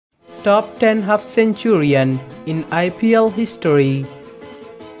Top 10 half-centurion in IPL history.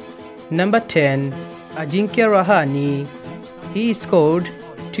 Number 10. Ajinkya Rahane. He scored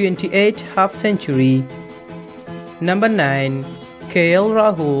 28 half-century. Number 9. KL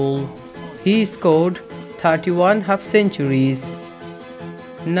Rahul. He scored 31 half-centuries.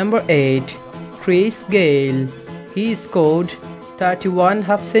 Number 8. Chris Gayle. He scored 31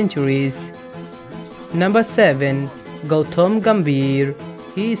 half-centuries. Number 7. Gautam Gambhir.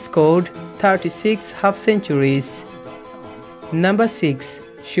 He scored 36 half-centuries. Number 6.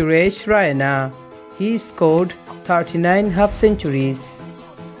 Suresh Raina. He scored 39 half-centuries.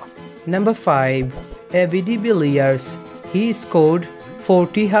 Number 5. A.B. de Villiers. He scored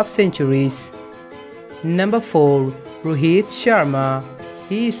 40 half-centuries. Number 4. Rohit Sharma.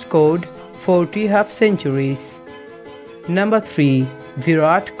 He scored 40 half-centuries. Number 3.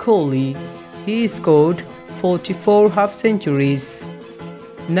 Virat Kohli. He scored 44 half-centuries.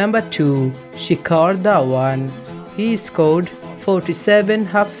 Number 2. Shikhar Dhawan. He scored 47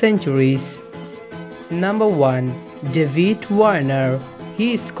 half-centuries. Number 1. David Warner.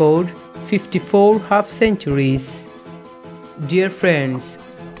 He scored 54 half-centuries. Dear friends,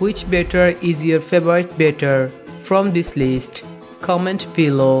 which batter is your favorite batter from this list? Comment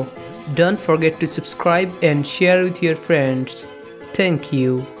below. Don't forget to subscribe and share with your friends. Thank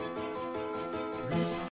you.